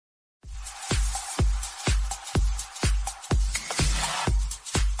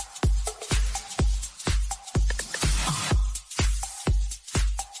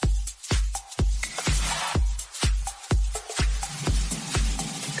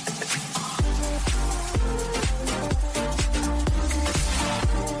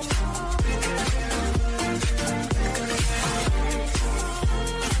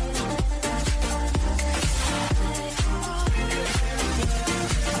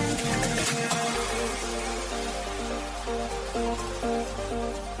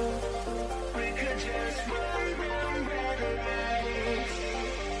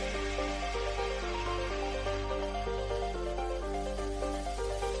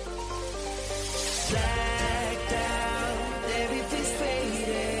blacked out, everything's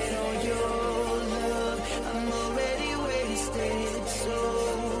faded on your love. I'm already wasted, so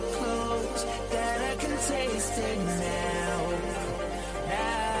close that I can taste it now.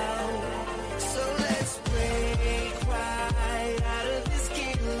 So let's break right out of this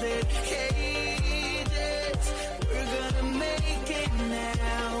gilded cages. We're gonna make it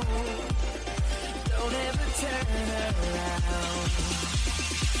now. Don't ever turn around.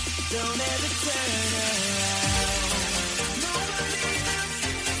 Don't ever turn around. Nobody else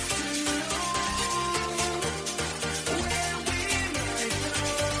needs to know where we might go.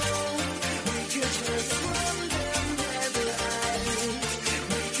 We could just run them red lights.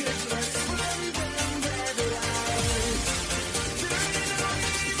 We could just run them red lights. There ain't no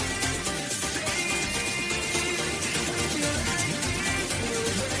reason to stay. With your life in your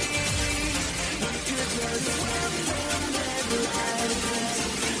brain. We could just run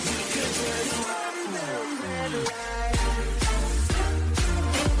them red lights.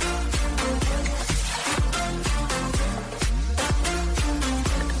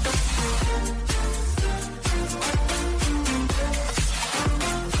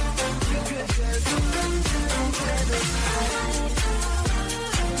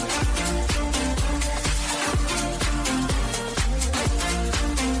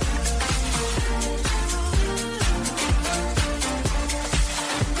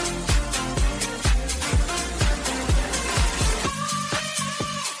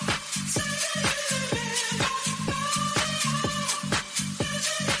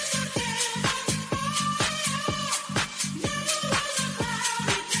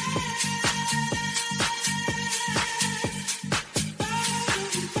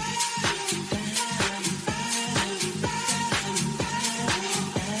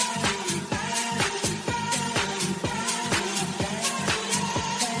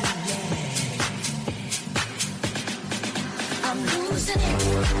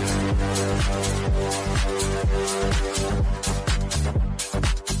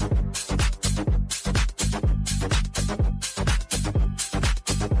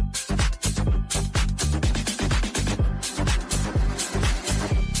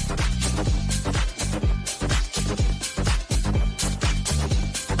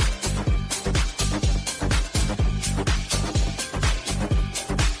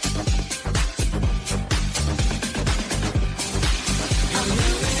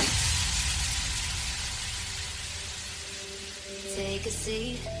 Take a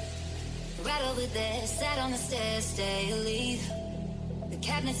seat, right over there. Sat on the stairs, stay or leave. The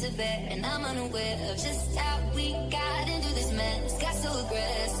cabinets are bare, and I'm unaware of just how we got into this mess. Got so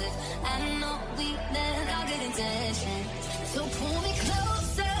aggressive. I know we meant all good intentions. So pull me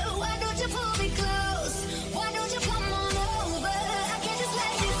closer. Why don't you pull me close? Why don't you come on over? I can't just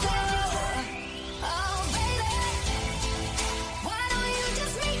let you go. Oh baby, why don't you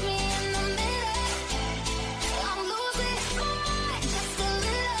just meet me in the middle? I'm losing my mind just a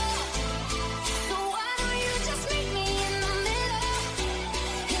little. So why don't you just meet me in the middle?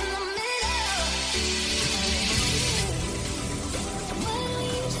 In the middle. Why don't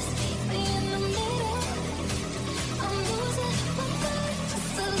you just meet me in the middle? I'm losing my mind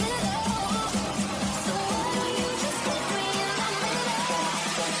just a little.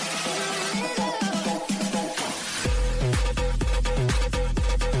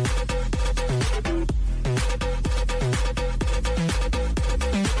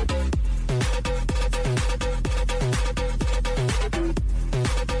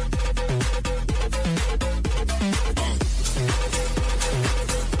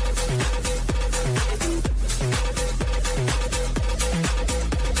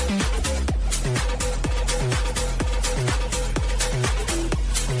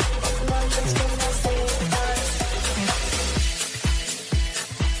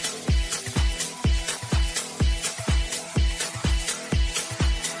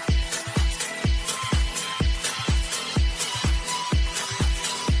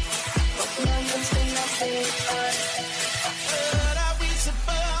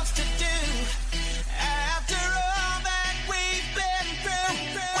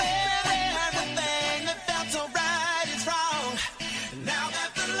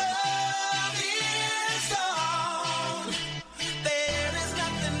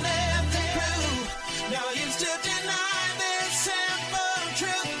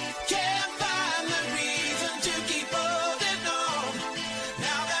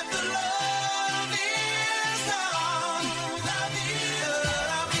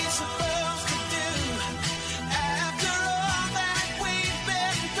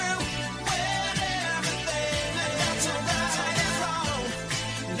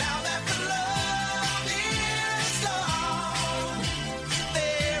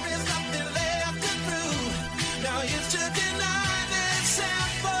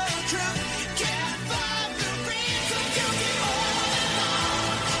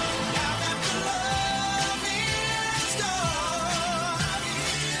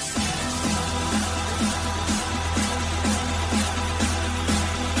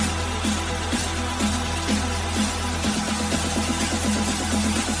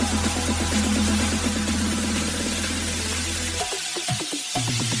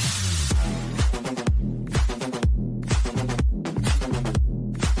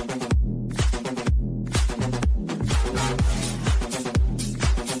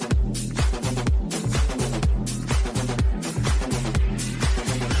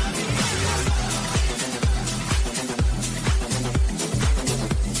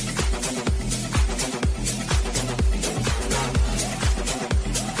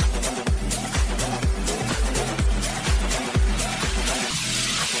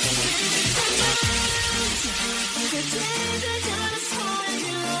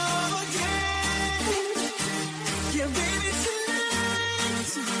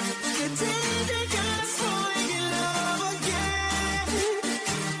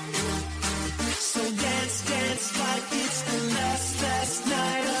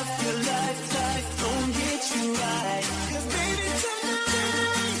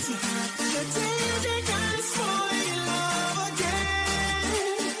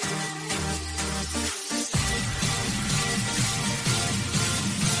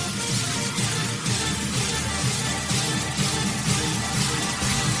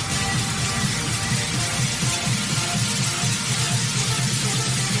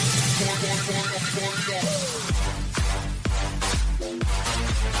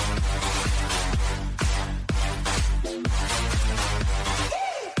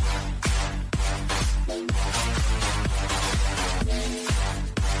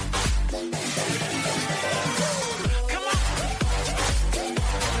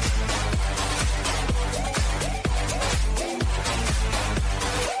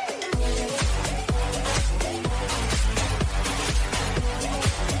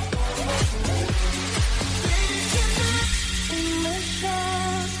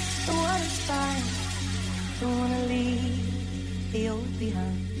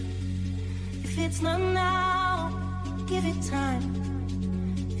 behind. If it's not now, give it time.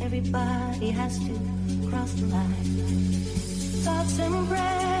 Everybody has to cross the line. Thoughts and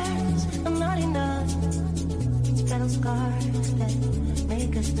prayers are not enough. It's battle scars that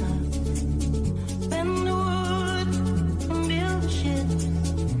make us tough. Bend the wood and build a ship.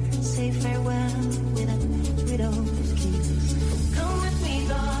 Say farewell with a widow's kiss. Come with me,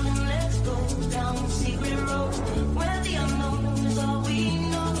 darling, let's go down the secret road where the unknown is all we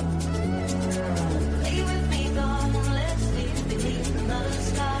know. Lay with me, darling, let's live beneath another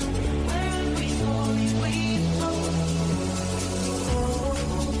sky where every story we told.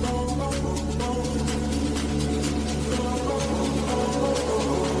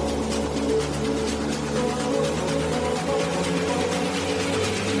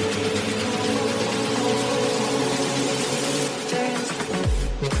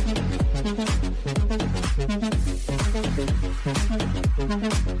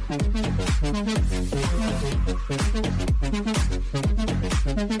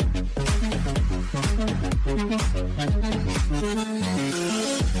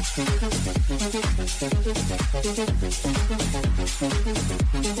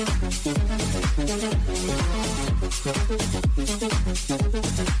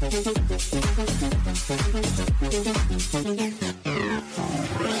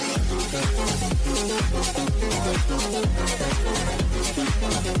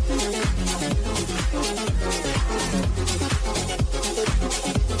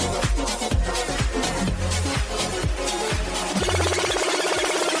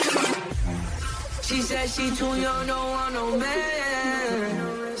 She said she too young, don't want no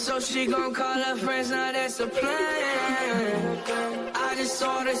man. So she gon' call her friends, now that's a plan. I just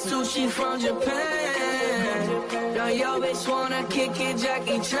saw the sushi from Japan. Now yo bitch wanna kick it,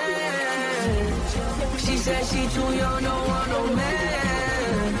 Jackie Chan. She said she too young, don't want no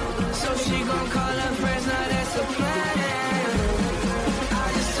man. So she gon' call her friends, now that's a plan.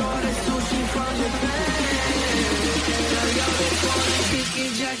 I just saw the sushi from Japan. Now yo bitch wanna kick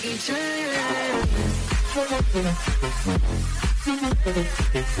it, Jackie Chan. So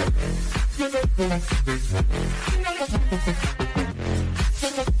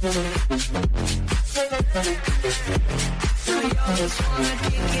y'all just wanna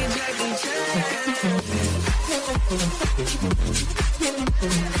kick it, Jackie Chan.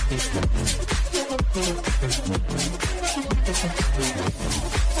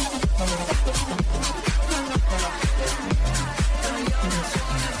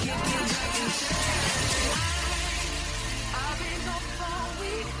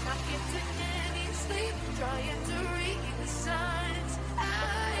 Trying to read the signs. I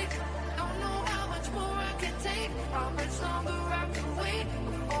don't know how much more I can take, how much longer I can wait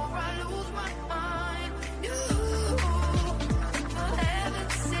before I lose my mind. You, for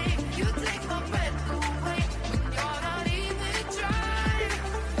heaven's sake, you take my breath away when you're not even trying.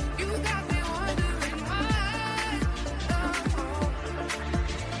 You got me wondering why.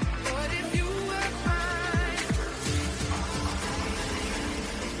 But if you were mine,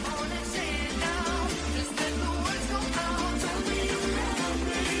 only say it now. Just let the words come out. Tell me you love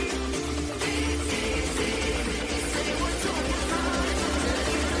me. It's easy to say what's on your mind.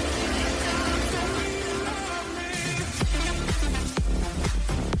 Tell me you love me.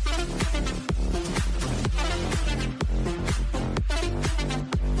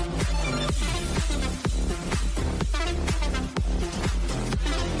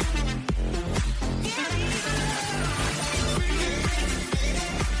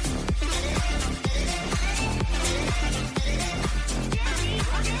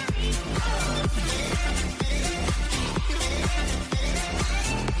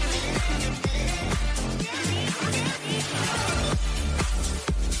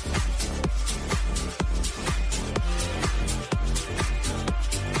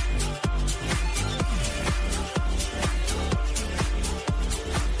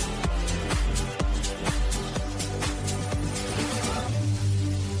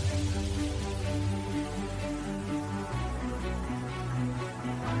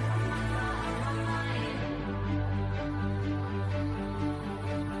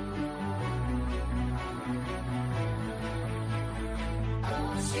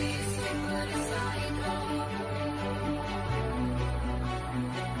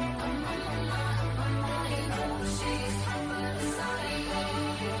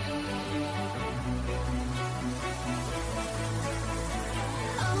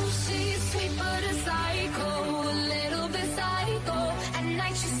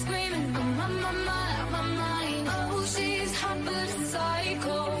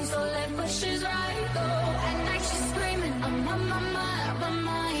 She's right though. At night she's screaming, I'm on my mind.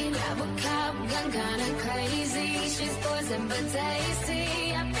 kinda crazy. She's poison but tasty.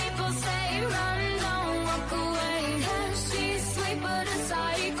 And people say run, don't walk away. Yeah, she's sweet but a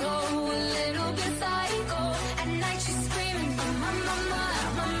psycho, a little bit psycho. At night she's screaming on my mama,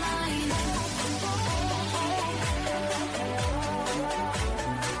 my mind.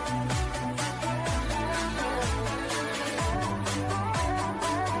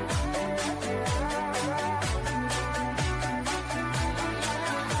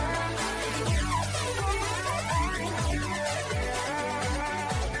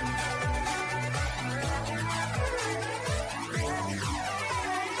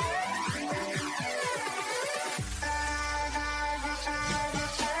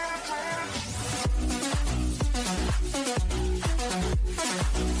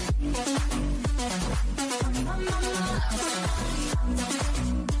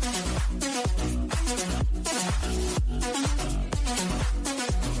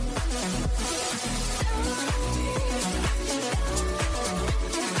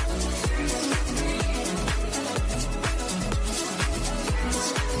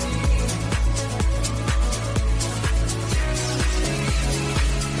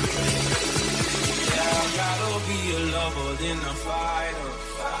 Than a fighter.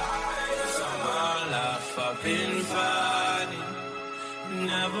 So my life I've been fighting.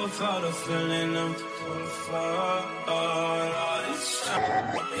 Never felt a feeling of fall. All this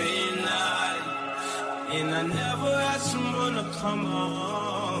time I've been hiding. And I never had someone to come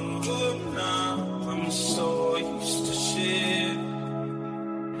on. But now I'm so used to shit.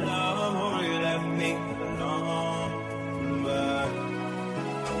 Love only left me alone. But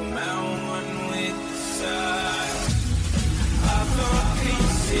I'm out one with the side.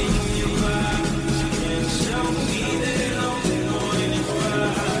 In your eyes and show me that I'm going to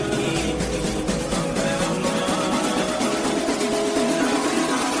cry.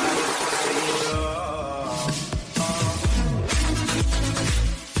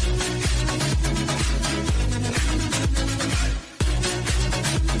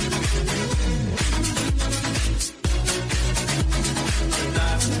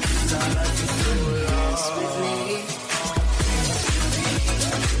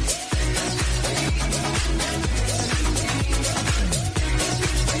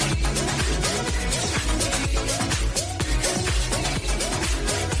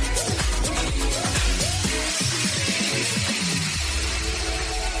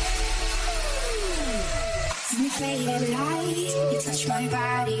 I'm Faded light, you touch my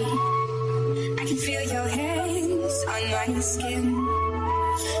body. I can feel your hands on my skin.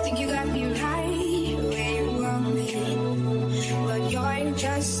 Think you got me right where you want me, but you're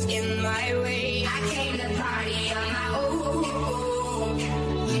just in my way. I came to party on my own.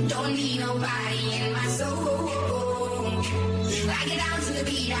 Don't need nobody in my soul. I get down to the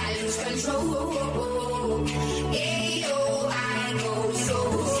beat, I lose control. Yeah, oh, I go so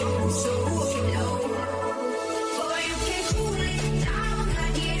low.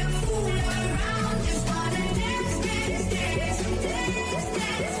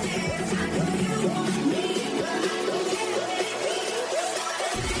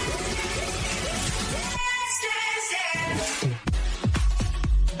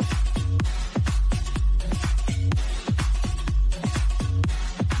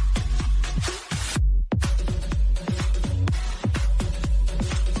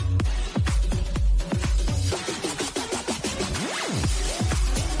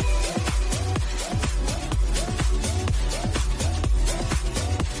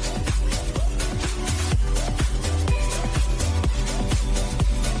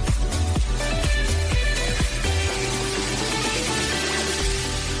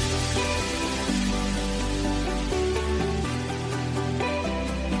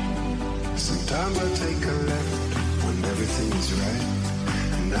 Sometimes I take a left when everything's right,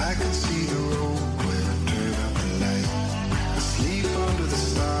 and I can see the road when I turn out the light. I sleep under the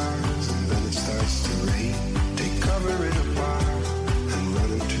stars and then it starts to rain. Take cover in a bar and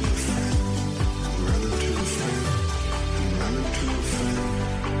run into a friend, and run into a friend, and run into a friend,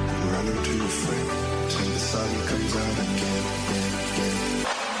 and run into a friend till the sun comes out again.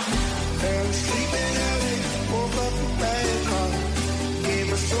 Fell asleep in LA, woke up in Bangkok, gave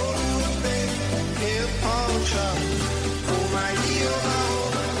my soul to a bed, hip hop shop. Oh my hero,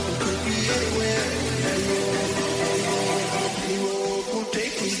 could be anywhere.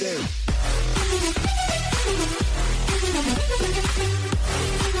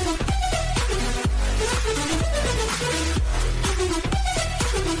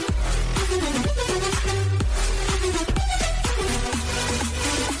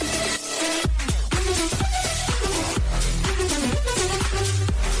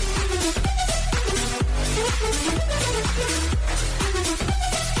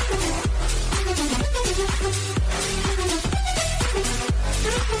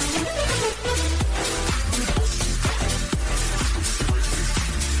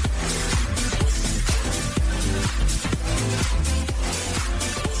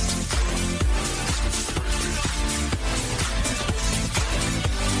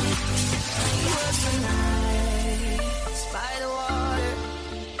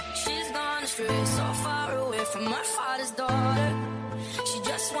 from her father's daughter. She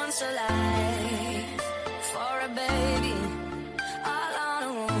just wants a life for a baby. All on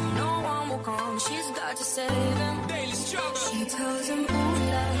her own, no one will come. She's got to save him. Daily struggle. She tells him, ooh,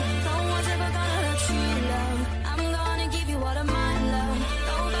 love, no one's ever gonna hurt you, love. I'm gonna give you all of my love.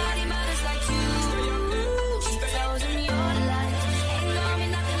 Nobody matters like you. She tells him your life ain't gonna be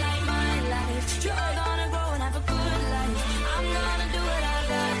nothing like my life. You're gonna grow and have a good life. I'm gonna do what I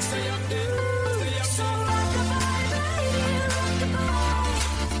got to do. So rock-a-bye, baby, rock-a-bye.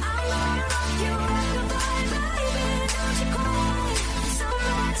 I'm gonna rock you, rock-a-bye, baby, don't you cry.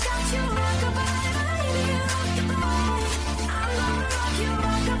 Someone's got you, rock-a-bye, baby, rock-a-bye. I'm gonna rock you,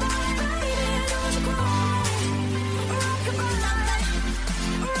 rock-a-bye, baby, don't you cry. Rock-a-bye, rock-a-bye,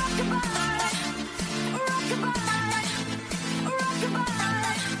 rock-a-bye, rock-a-bye,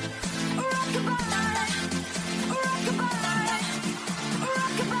 rock-a-bye, rock-a-bye, rock-a-bye,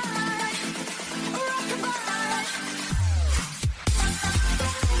 rock-a-bye.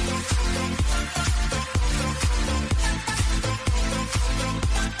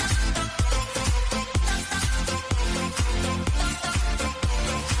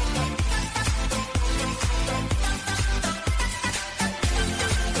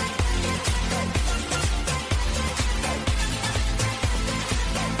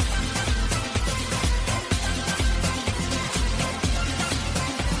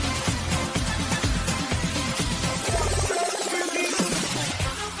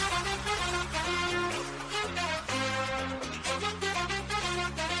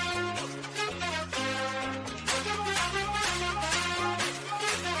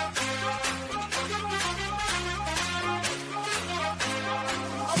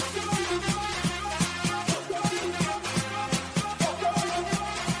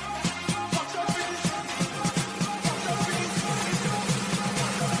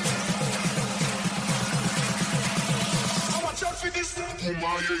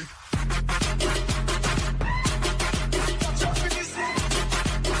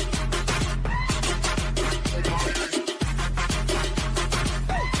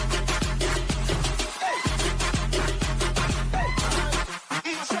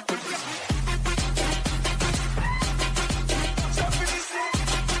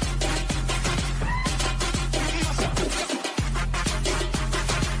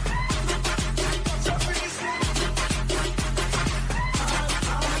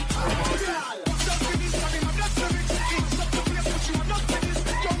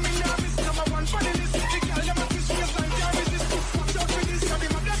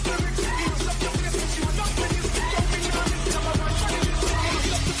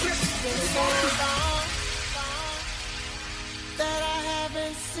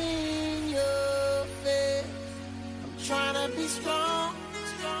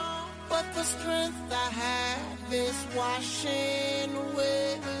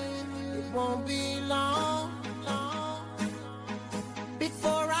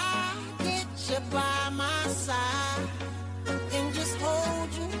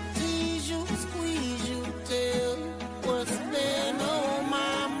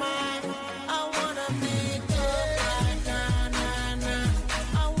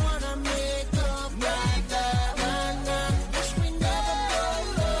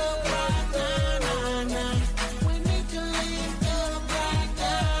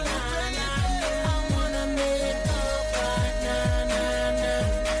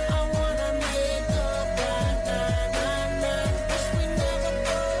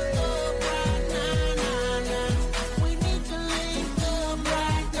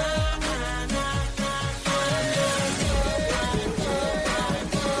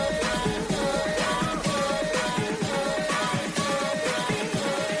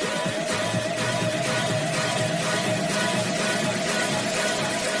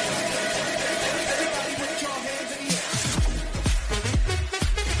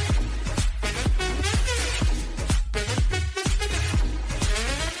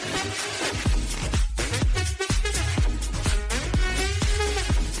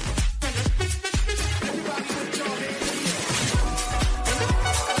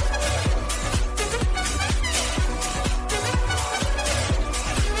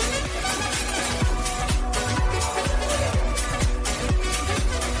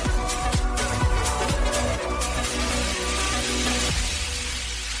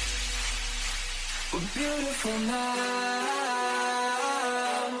 beautiful now.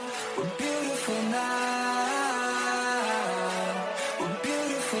 We're beautiful now. We're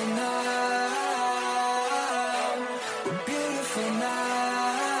beautiful now. We're beautiful now.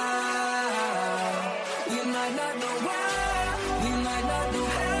 We might not know why, we might not know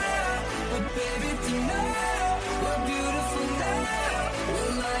how, but baby tonight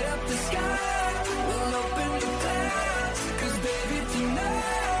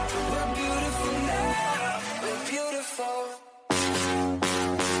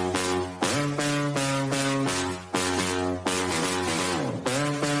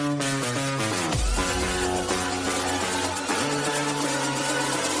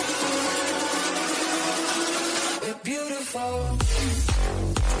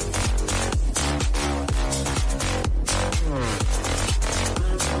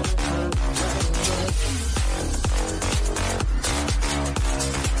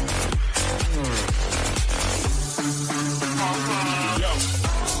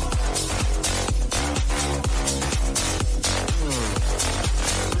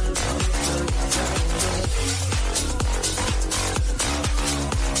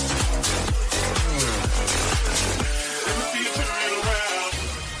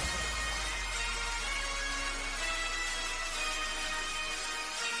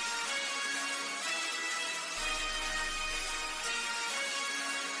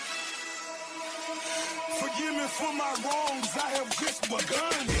Forgive me for my wrongs, I have just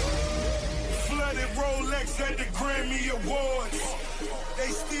begun. Flooded Rolex at the Grammy Awards. They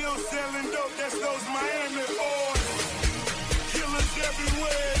still selling dope, that's those Miami boys. Killers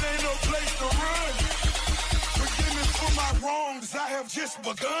everywhere, it ain't no place to run. Forgive me for my wrongs, I have just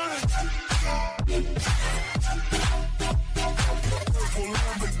begun. Purple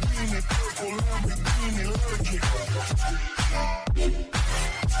Lamborghini, lurking.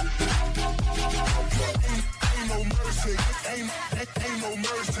 Ain't no mercy, ain't no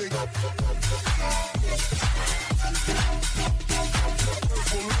mercy.